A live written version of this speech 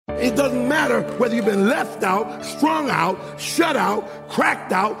It doesn't matter whether you've been left out, strung out, shut out,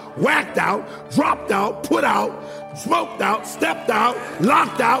 cracked out, whacked out, dropped out, put out, smoked out, stepped out,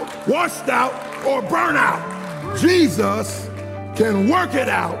 locked out, washed out, or burnt out. Jesus can work it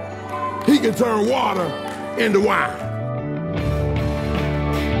out. He can turn water into wine.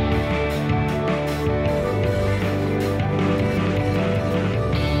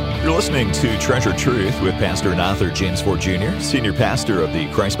 You're listening to Treasure Truth with Pastor and author James Ford Jr., Senior Pastor of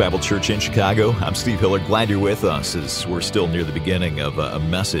the Christ Bible Church in Chicago. I'm Steve Hiller. Glad you're with us as we're still near the beginning of a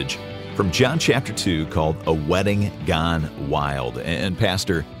message from John chapter 2 called A Wedding Gone Wild. And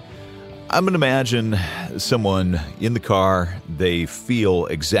Pastor, I'm going to imagine someone in the car, they feel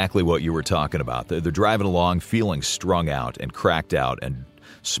exactly what you were talking about. They're driving along feeling strung out and cracked out and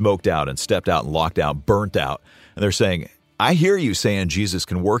smoked out and stepped out and locked out, burnt out. And they're saying, I hear you saying Jesus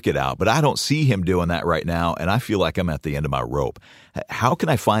can work it out, but I don't see him doing that right now, and I feel like I'm at the end of my rope. How can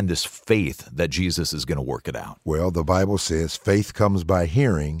I find this faith that Jesus is going to work it out? Well, the Bible says faith comes by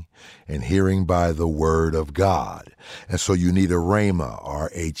hearing, and hearing by the Word of God. And so you need a rhema,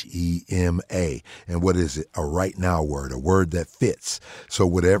 R-H-E-M-A. And what is it? A right now word, a word that fits. So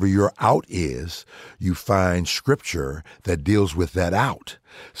whatever your out is, you find scripture that deals with that out.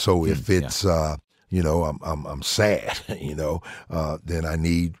 So if it's... I'm sad, then I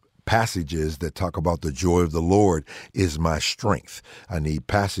need passages that talk about the joy of the Lord is my strength. I need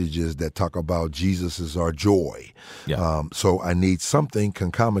passages that talk about Jesus is our joy. Yeah. So I need something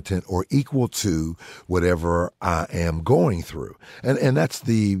concomitant or equal to whatever I am going through. And that's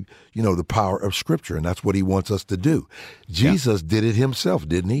the power of Scripture, and that's what he wants us to do. Jesus did it himself,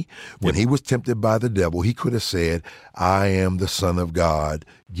 didn't he? When he was tempted by the devil, he could have said, I am the Son of God.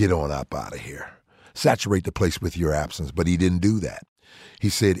 Get on up out of here. Saturate the place with your absence. But he didn't do that. He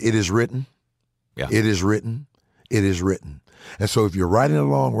said, it is written, it is written, it is written. And so if you're riding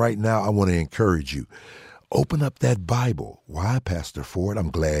along right now, I want to encourage you. Open up that Bible. Why, Pastor Ford?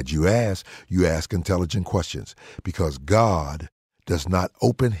 I'm glad you asked. You ask intelligent questions because God does not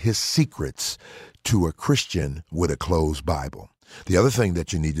open his secrets to a Christian with a closed Bible. The other thing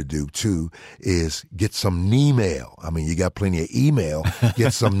that you need to do, too, is get some email. I mean, you got plenty of email.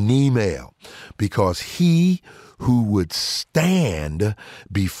 Get some email because he who would stand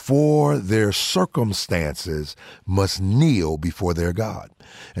before their circumstances must kneel before their God.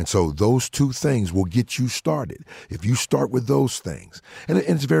 And so those two things will get you started. If you start with those things, and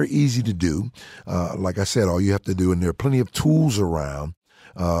it's very easy to do. Like I said, all you have to do, and there are plenty of tools around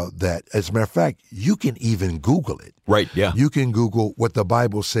that, as a matter of fact, you can even Google it. Right, yeah. You can Google what the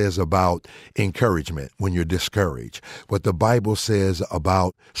Bible says about encouragement when you're discouraged, what the Bible says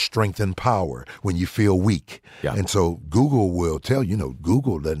about strength and power when you feel weak. Yeah. And so Google will tell you,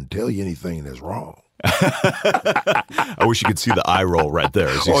 Google doesn't tell you anything that's wrong. I wish you could see the eye roll right there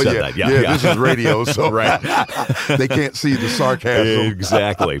as you said that. Yeah, this is radio, so right. They can't see the sarcasm.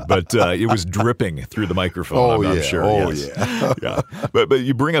 Exactly, but it was dripping through the microphone, I'm sure. Yeah. But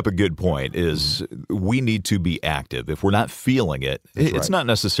you bring up a good point, is we need to be active. If we're not feeling it, it's not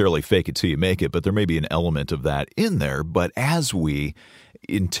necessarily fake it till you make it, but there may be an element of that in there. But as we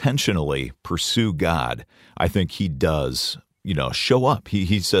intentionally pursue God, I think he does show up.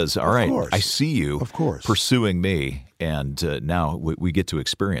 He says, all right, I see you pursuing me, and now we get to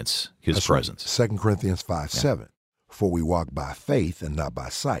experience his presence. Right. 2 Corinthians 5:7, for we walk by faith and not by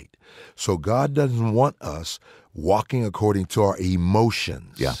sight. So God doesn't want us walking according to our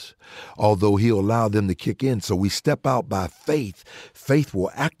emotions, although he'll allow them to kick in. So we step out by faith. Faith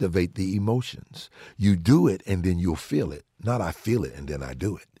will activate the emotions. You do it, and then you'll feel it. Not I feel it, and then I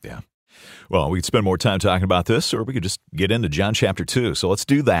do it. Yeah. Well, we could spend more time talking about this, or we could just get into John chapter 2. So let's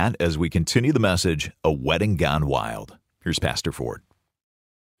do that as we continue the message, A Wedding Gone Wild. Here's Pastor Ford.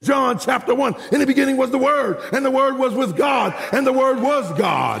 John chapter 1, in the beginning was the Word, and the Word was with God, and the Word was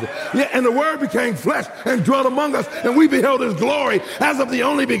God. And the Word became flesh and dwelt among us, and we beheld his glory as of the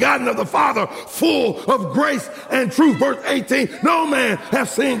only begotten of the Father, full of grace and truth. Verse 18, no man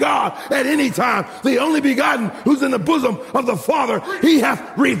hath seen God at any time. The only begotten who's in the bosom of the Father, he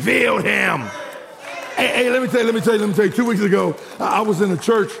hath revealed him. Hey, let me tell you, 2 weeks ago, I was in a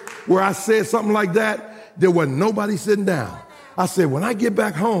church where I said something like that. There wasn't nobody sitting down. I said, when I get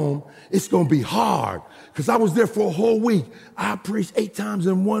back home, it's going to be hard because I was there for a whole week. I preached 8 times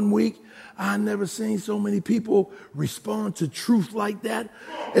in 1 week. I never seen so many people respond to truth like that.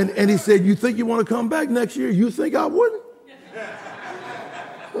 And he said, you think you want to come back next year? You think I wouldn't?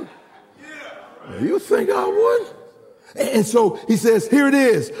 You think I wouldn't? And so he says, here it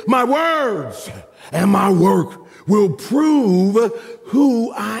is. My words and my work will prove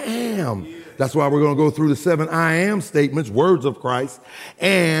who I am. That's why we're going to go through the 7 I am statements, words of Christ,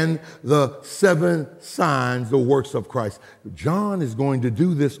 and the 7 signs, the works of Christ. John is going to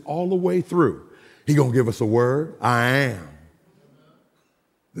do this all the way through. He's going to give us a word, I am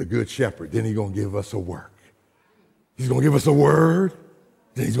the good shepherd. Then he's going to give us a work. He's going to give us a word,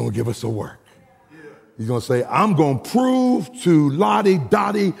 then he's going to give us a work. He's going to say, I'm going to prove to Lottie,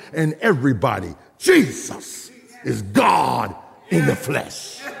 Dottie, and everybody, Jesus is God in the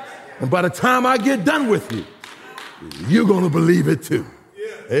flesh. And by the time I get done with you, you're going to believe it too.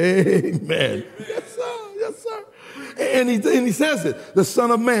 Amen. Yes, sir. Yes, sir. And he says it, the Son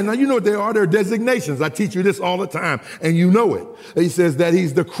of Man. Now, you know what they are. They're designations. I teach you this all the time, and you know it. He says that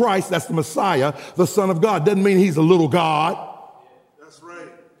he's the Christ, that's the Messiah, the Son of God. Doesn't mean he's a little God.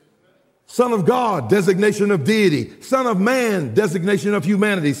 Son of God, designation of deity. Son of man, designation of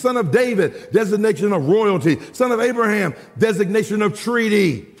humanity. Son of David, designation of royalty. Son of Abraham, designation of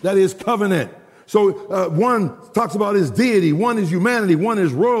treaty, that is covenant. So one talks about his deity, one is humanity, one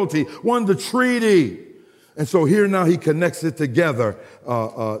is royalty, one the treaty. And so here now he connects it together.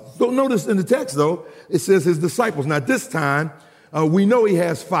 Don't notice in the text though, it says his disciples. Now this time, we know he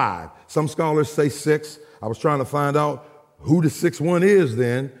has 5. Some scholars say 6. I was trying to find out who the 6th one is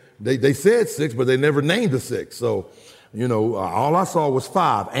then. They said 6, but they never named the 6th. So, all I saw was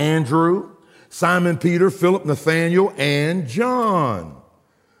 5. Andrew, Simon Peter, Philip, Nathaniel, and John.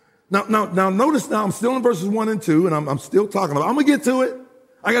 Now, notice now I'm still in verses 1 and 2, and I'm still talking about, I'm going to get to it.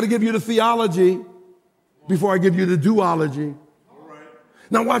 I got to give you the theology before I give you the duology. All right.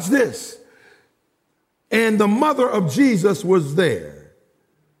 Now watch this. And the mother of Jesus was there.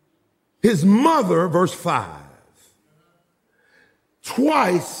 His mother, verse 5.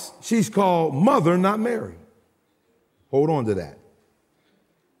 Twice she's called mother, not Mary. Hold on to that.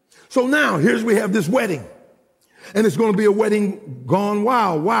 So now we have this wedding. And it's going to be a wedding gone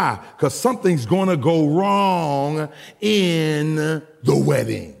wild. Why? Because something's going to go wrong in the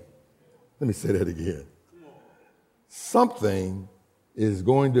wedding. Let me say that again. Something is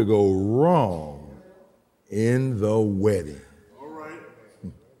going to go wrong in the wedding.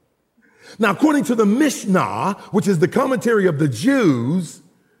 Now, according to the Mishnah, which is the commentary of the Jews,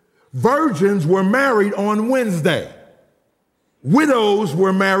 virgins were married on Wednesday. Widows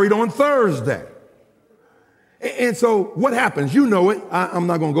were married on Thursday. And so what happens? You know it. I'm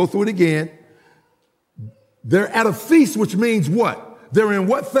not going to go through it again. They're at a feast, which means what? They're in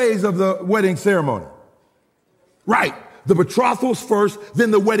what phase of the wedding ceremony? Right. The betrothals first,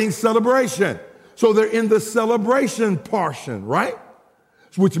 then the wedding celebration. So they're in the celebration portion, right?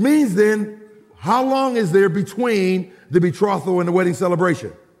 Which means then, how long is there between the betrothal and the wedding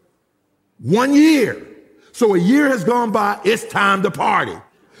celebration? 1 year. So a year has gone by, it's time to party.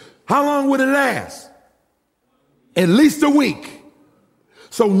 How long would it last? At least a week.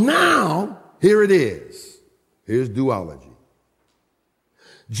 So now, here it is. Here's duology.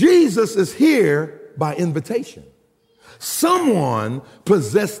 Jesus is here by invitation. Someone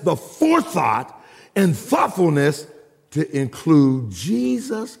possessed the forethought and thoughtfulness to include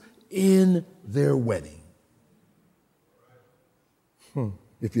Jesus in their wedding.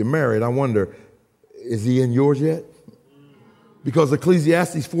 If you're married, I wonder, is he in yours yet? Because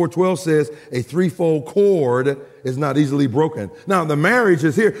Ecclesiastes 4:12 says a threefold cord is not easily broken. Now, the marriage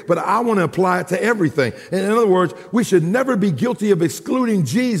is here, but I want to apply it to everything. In other words, we should never be guilty of excluding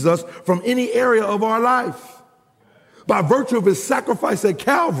Jesus from any area of our life. By virtue of his sacrifice at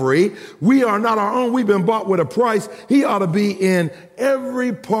Calvary, we are not our own. We've been bought with a price. He ought to be in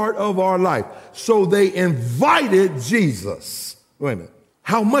every part of our life. So they invited Jesus. Wait a minute.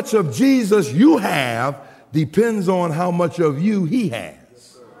 How much of Jesus you have depends on how much of you he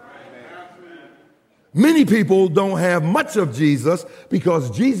has. Many people don't have much of Jesus because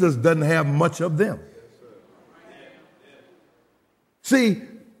Jesus doesn't have much of them. See,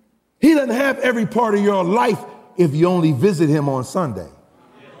 he doesn't have every part of your life if you only visit him on Sunday.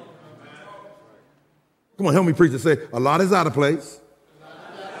 Come on, help me preach and say, a lot is out of place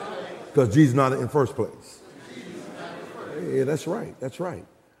because Jesus is not in first place. Yeah, that's right. That's right.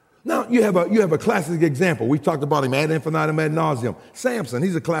 Now, you have a classic example. We talked about him ad infinitum, ad nauseum. Samson,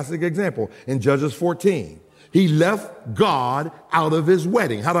 he's a classic example in Judges 14. He left God out of his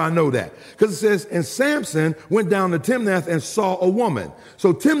wedding. How do I know that? Because it says, and Samson went down to Timnath and saw a woman.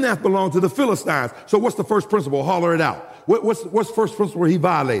 So Timnath belonged to the Philistines. So what's the first principle? Holler it out. What's the first principle he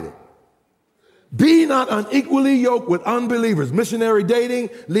violated? Be not unequally yoked with unbelievers. Missionary dating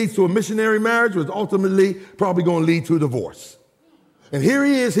leads to a missionary marriage, which ultimately probably going to lead to a divorce. And here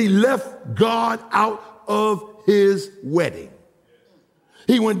he is. He left God out of his wedding.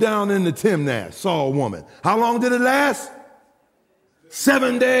 He went down into Timnath, saw a woman. How long did it last?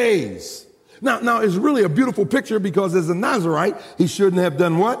 7 days. Now, it's really a beautiful picture because as a Nazirite, he shouldn't have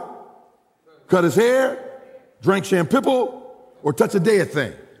done what? Cut his hair, drank shampoo, or touch a dead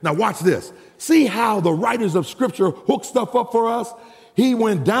thing. Now watch this. See how the writers of Scripture hook stuff up for us? He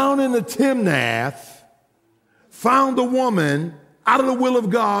went down into Timnath, found a woman out of the will of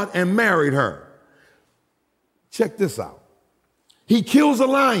God, and married her. Check this out. He kills a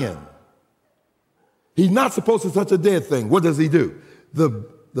lion. He's not supposed to touch a dead thing. What does he do? The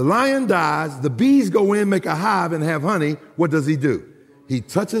lion dies, the bees go in, make a hive, and have honey. What does he do? He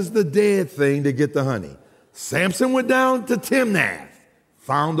touches the dead thing to get the honey. Samson went down to Timnath,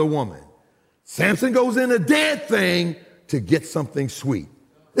 found a woman. Samson goes in a dead thing to get something sweet.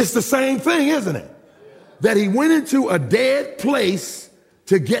 It's the same thing, isn't it? That he went into a dead place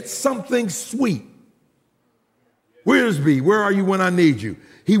to get something sweet. Where's bee? Where are you when I need you?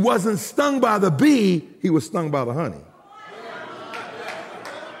 He wasn't stung by the bee, he was stung by the honey.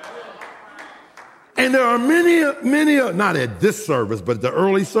 And there are many, not at this service, but the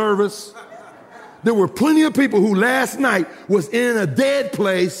early service, there were plenty of people who last night was in a dead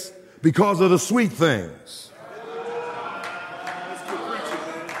place because of the sweet things.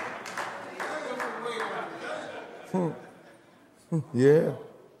 Yeah.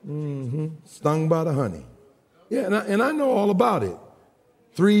 Stung by the honey. Yeah, and I know all about it.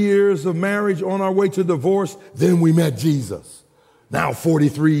 3 years of marriage, on our way to divorce, then we met Jesus. Now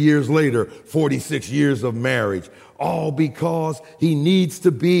 43 years later, 46 years of marriage, all because he needs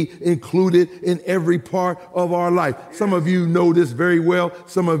to be included in every part of our life. Some of you know this very well,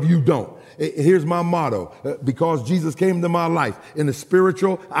 some of you don't. Here's my motto. Because Jesus came into my life. In the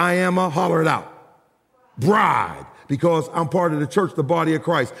spiritual, I am a, holler it out, bride. Because I'm part of the church, the body of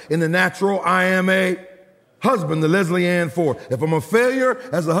Christ. In the natural, I am a husband to Leslie Ann Ford. If I'm a failure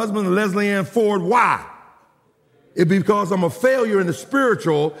as a husband to Leslie Ann Ford, why? It's because I'm a failure in the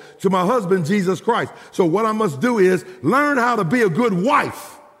spiritual to my husband, Jesus Christ. So what I must do is learn how to be a good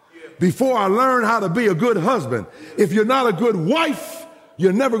wife before I learn how to be a good husband. If you're not a good wife,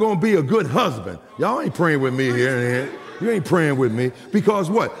 you're never going to be a good husband. Y'all ain't praying with me here. You ain't praying with me. Because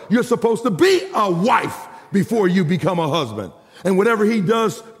what? You're supposed to be a wife before you become a husband. And whatever he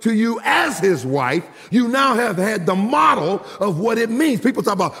does to you as his wife, you now have had the model of what it means. People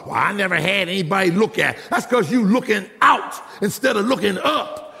talk about, well, I never had anybody look at. That's because you looking out instead of looking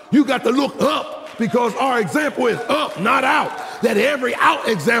up. You got to look up because our example is up, not out. That every out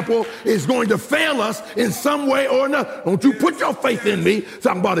example is going to fail us in some way or another. Don't you put your faith in me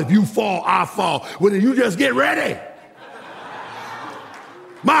talking about if you fall, I fall. Well, then you just get ready.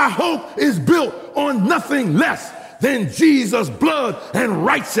 My hope is built on nothing less than Jesus' blood and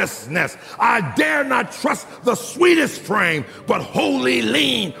righteousness. I dare not trust the sweetest frame, but wholly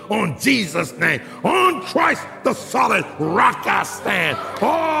lean on Jesus' name. On Christ, the solid rock I stand.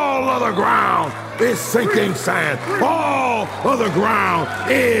 All other ground is sinking sand. All other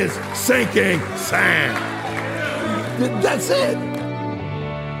ground is sinking sand. That's it.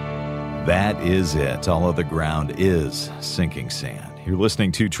 That is it. All other ground is sinking sand. You're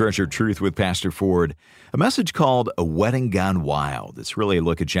listening to Treasured Truth with Pastor Ford, a message called A Wedding Gone Wild. It's really a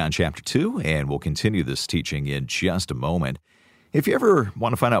look at John chapter 2, and we'll continue this teaching in just a moment. If you ever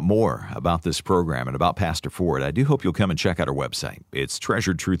want to find out more about this program and about Pastor Ford, I do hope you'll come and check out our website. It's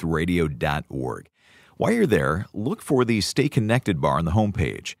treasuredtruthradio.org. While you're there, look for the Stay Connected bar on the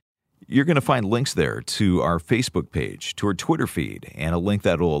homepage. You're going to find links there to our Facebook page, to our Twitter feed, and a link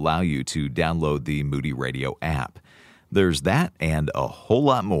that will allow you to download the Moody Radio app. There's that and a whole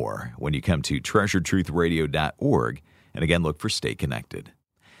lot more when you come to treasuredtruthradio.org. And again, look for Stay Connected.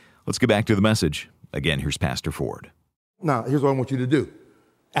 Let's get back to the message. Again, here's Pastor Ford. Now, here's what I want you to do.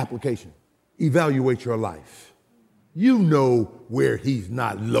 Application. Evaluate your life. You know where he's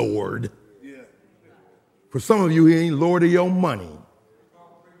not Lord. For some of you, he ain't Lord of your money.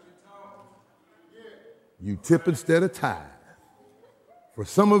 You tip instead of tithe. For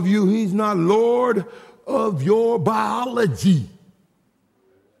some of you, he's not Lord of your biology.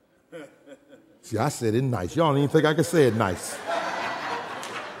 See, I said it nice. Y'all don't even think I could say it nice.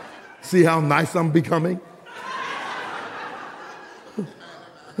 See how nice I'm becoming?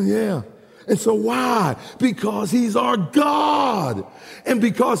 Yeah. And so why? Because he's our God. And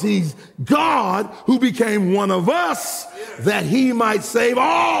because he's God who became one of us, that he might save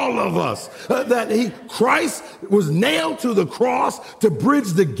all of us. Christ was nailed to the cross to bridge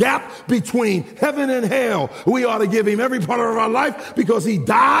the gap between heaven and hell. We ought to give him every part of our life because he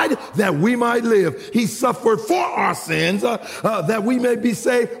died that we might live. He suffered for our sins that we may be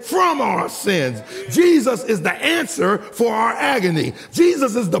saved from our sins. Jesus is the answer for our agony.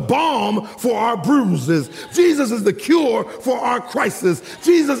 Jesus is the balm for our bruises. Jesus is the cure for our crisis.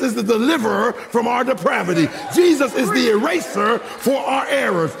 Jesus is the deliverer from our depravity. Jesus is the eraser for our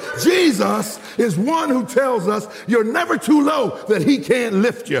errors. Jesus is one who tells us you're never too low that he can't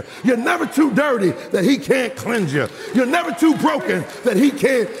lift you. You're never too dirty that he can't cleanse you. You're never too broken that he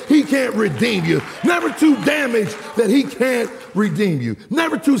can't redeem you. Never too damaged that he can't redeem you.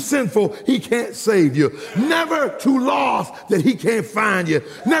 Never too sinful he can't save you. Never too lost that he can't find you.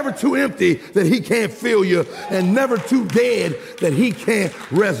 Never too empty that he can't fill you. And never too dead that he can't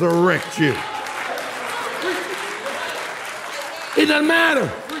resurrect you. It doesn't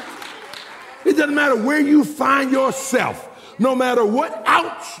matter. It doesn't matter where you find yourself. No matter what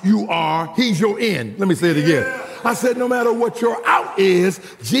out you are, he's your in. Let me say it again. I said no matter what your out is,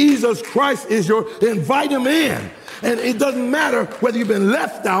 Jesus Christ is your, invite him in. And it doesn't matter whether you've been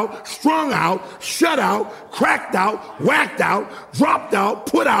left out, strung out, shut out, cracked out, whacked out, dropped out,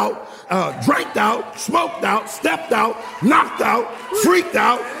 put out, drank out, smoked out, stepped out, knocked out, freaked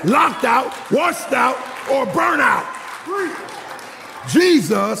out, locked out, washed out, or burnt out.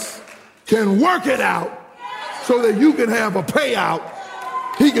 Jesus can work it out so that you can have a payout.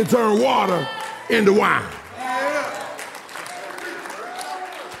 He can turn water into wine.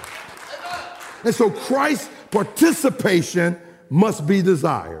 And so Christ's participation must be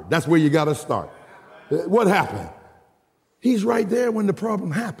desired. That's where you got to start. What happened? He's right there when the problem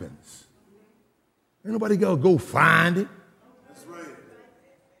happens. Ain't nobody got to go find it. That's right.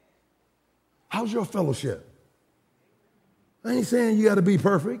 How's your fellowship? I ain't saying you got to be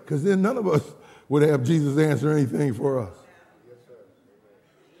perfect, because then none of us would have Jesus answer anything for us.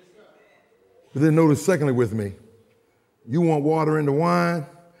 But then notice secondly with me, you want water in the wine?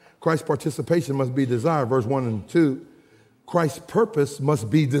 Christ's participation must be desired, verse 1 and 2. Christ's purpose must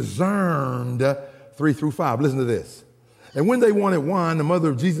be discerned, 3 through 5. Listen to this. And when they wanted wine, the mother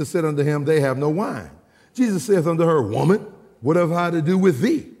of Jesus said unto him, they have no wine. Jesus saith unto her, Woman, what have I to do with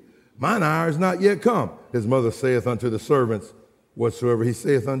thee? Mine hour is not yet come. His mother saith unto the servants, Whatsoever he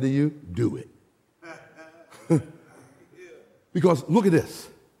saith unto you, do it. Because look at this.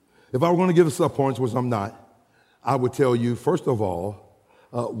 If I were going to give a sub-points, which I'm not, I would tell you, first of all,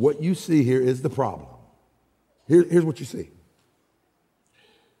 what you see here is the problem. Here's what you see.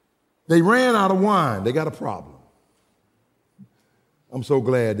 They ran out of wine. They got a problem. I'm so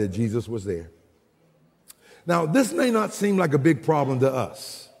glad that Jesus was there. Now, this may not seem like a big problem to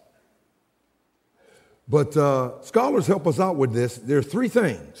us, but scholars help us out with this. There are 3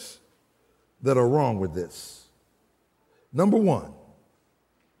 things that are wrong with this. Number 1,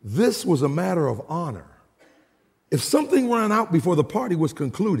 this was a matter of honor. If something ran out before the party was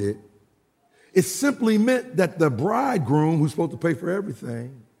concluded, it simply meant that the bridegroom, who's supposed to pay for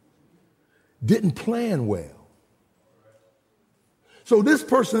everything, didn't plan well. So this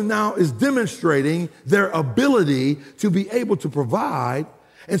person now is demonstrating their ability to be able to provide,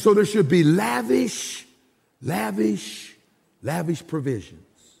 and so there should be lavish provisions.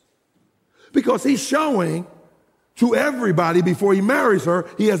 Because he's showing to everybody before he marries her,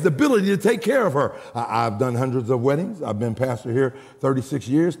 he has the ability to take care of her. I've done hundreds of weddings. I've been pastor here 36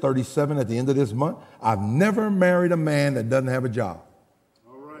 years, 37 at the end of this month. I've never married a man that doesn't have a job.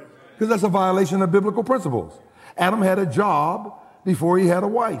 Because that's a violation of biblical principles. Adam had a job before he had a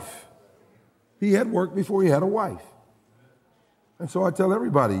wife. He had work before he had a wife. And so I tell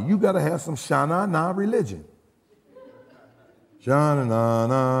everybody, you got to have some shana-na religion.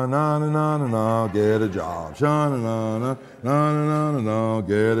 Shana-na-na-na-na-na-na, get a job. Shana-na-na-na-na-na-na,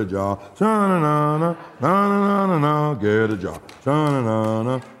 get a job. Shana-na-na-na-na-na-na, get a job.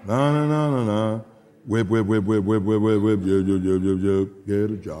 Shana-na-na-na-na-na-na, whip, whip, whip, whip, whip, whip, whip, whip, yip, yip, yip, yip, yip,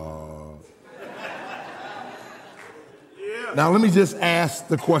 get a job. Now, let me just ask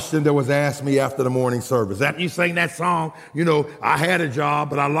the question that was asked me after the morning service. After you sang that song, you know, I had a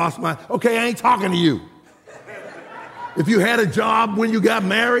job, but I lost my... Okay, I ain't talking to you. If you had a job when you got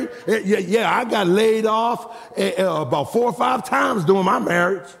married, yeah, I got laid off about 4 or 5 times during my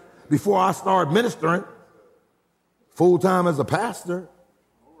marriage before I started ministering full-time as a pastor.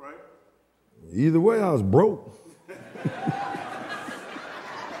 All right. Either way, I was broke.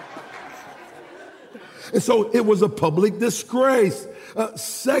 And so it was a public disgrace.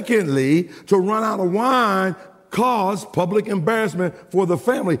 Secondly, to run out of wine caused public embarrassment for the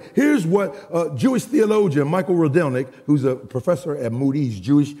family. Here's what Jewish theologian Michael Rodelnik, who's a professor at Moody, he's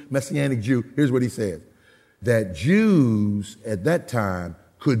Jewish, Messianic Jew, here's what he said. That Jews at that time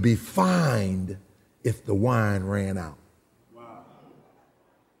could be fined if the wine ran out. Wow.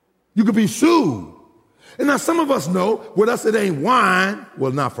 You could be sued. And now some of us know, with us it ain't wine.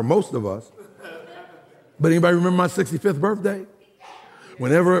 Well, not for most of us. But anybody remember my 65th birthday?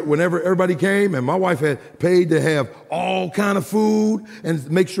 whenever everybody came, and my wife had paid to have all kind of food and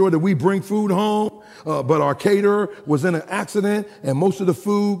make sure that we bring food home. But our caterer was in an accident, and most of the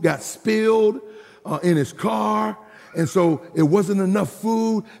food got spilled in his car. And so it wasn't enough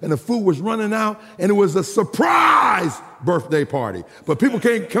food, and the food was running out, and it was a surprise birthday party. But people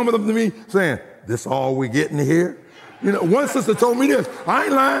came coming up to me saying, "This all we getting here?" You know, one sister told me this. I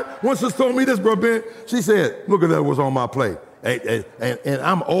ain't lying. One sister told me this, bro, Ben. She said, "Look at that, what's on my plate. And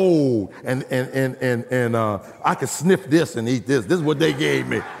I'm old, and I can sniff this and eat this. This is what they gave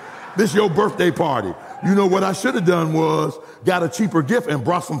me. This your birthday party. You know what I should have done was got a cheaper gift and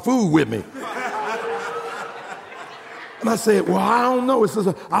brought some food with me." And I said, "Well, I don't know." It says,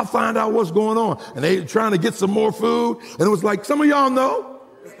 "I'll find out what's going on." And they trying to get some more food. And it was like, some of y'all know,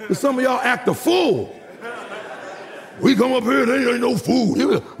 but some of y'all act a fool. We come up here, there ain't no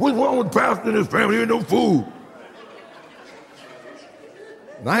food. What's wrong with the pastor and his family? There ain't no food.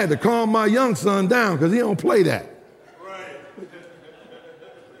 And I had to calm my young son down because he don't play that.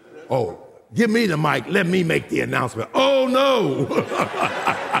 "Oh, give me the mic. Let me make the announcement." "Oh, no."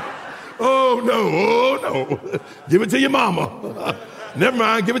 "Oh, no. Oh, no. Give it to your mama. Never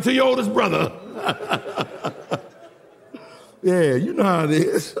mind. Give it to your oldest brother." Yeah, you know how it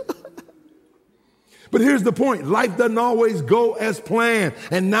is. But here's the point. Life doesn't always go as planned.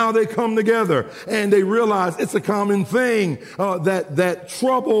 And now they come together and they realize it's a common thing that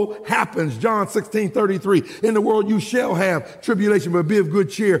trouble happens. John 16:33. "In the world you shall have tribulation, but be of good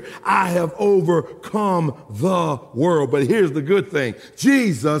cheer. I have overcome the world." But here's the good thing.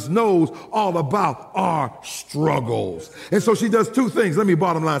 Jesus knows all about our struggles. And so she does two things. Let me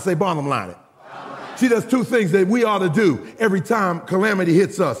bottom line. Say bottom line it. She does two things that we ought to do every time calamity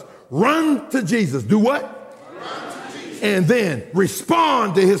hits us. Run to Jesus. Do what? Run to Jesus. And then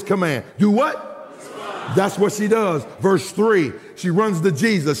respond to his command. Do what? Respond. That's what she does. Verse 3, she runs to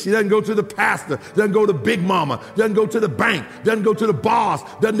Jesus. She doesn't go to the pastor, doesn't go to Big Mama, doesn't go to the bank, doesn't go to the boss,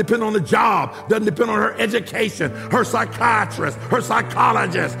 doesn't depend on the job, doesn't depend on her education, her psychiatrist, her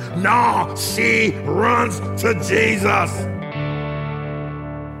psychologist. No, she runs to Jesus.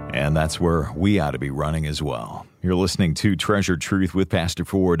 And that's where we ought to be running as well. You're listening to Treasured Truth with Pastor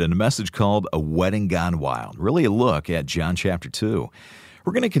Ford and a message called A Wedding Gone Wild. Really a look at John chapter 2.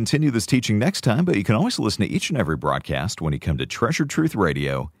 We're going to continue this teaching next time, but you can always listen to each and every broadcast when you come to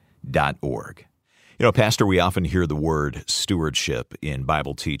treasuredtruthradio.org. You know, Pastor, we often hear the word stewardship in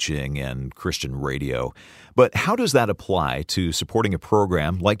Bible teaching and Christian radio, but how does that apply to supporting a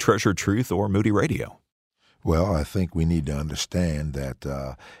program like Treasured Truth or Moody Radio? Well, I think we need to understand that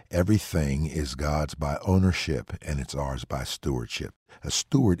everything is God's by ownership and it's ours by stewardship. A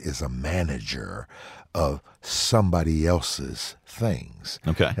steward is a manager of somebody else's things.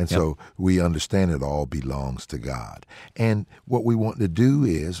 Okay. And so we understand it all belongs to God. And what we want to do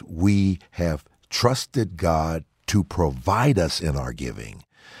is we have trusted God to provide us in our giving.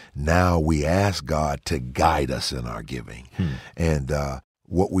 Now we ask God to guide us in our giving. And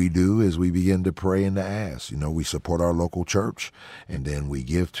what we do is we begin to pray and to ask. You know, we support our local church, and then we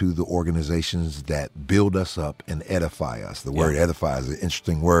give to the organizations that build us up and edify us. The word edify is an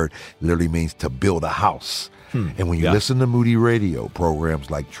interesting word. It literally means to build a house. And when you listen to Moody Radio, programs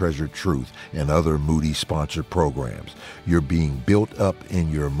like Treasured Truth and other Moody-sponsored programs, you're being built up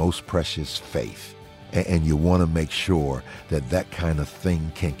in your most precious faith. And you want to make sure that that kind of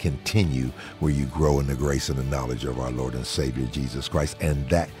thing can continue where you grow in the grace and the knowledge of our Lord and Savior, Jesus Christ. And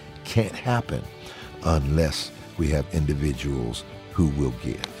that can't happen unless we have individuals who will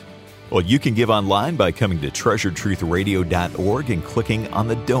give. Well, you can give online by coming to treasuredtruthradio.org and clicking on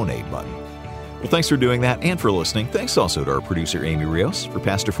the donate button. Well, thanks for doing that and for listening. Thanks also to our producer, Amy Rios. For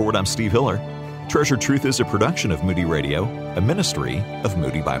Pastor Ford, I'm Steve Hiller. Treasured Truth is a production of Moody Radio, a ministry of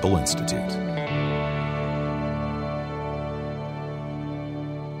Moody Bible Institute.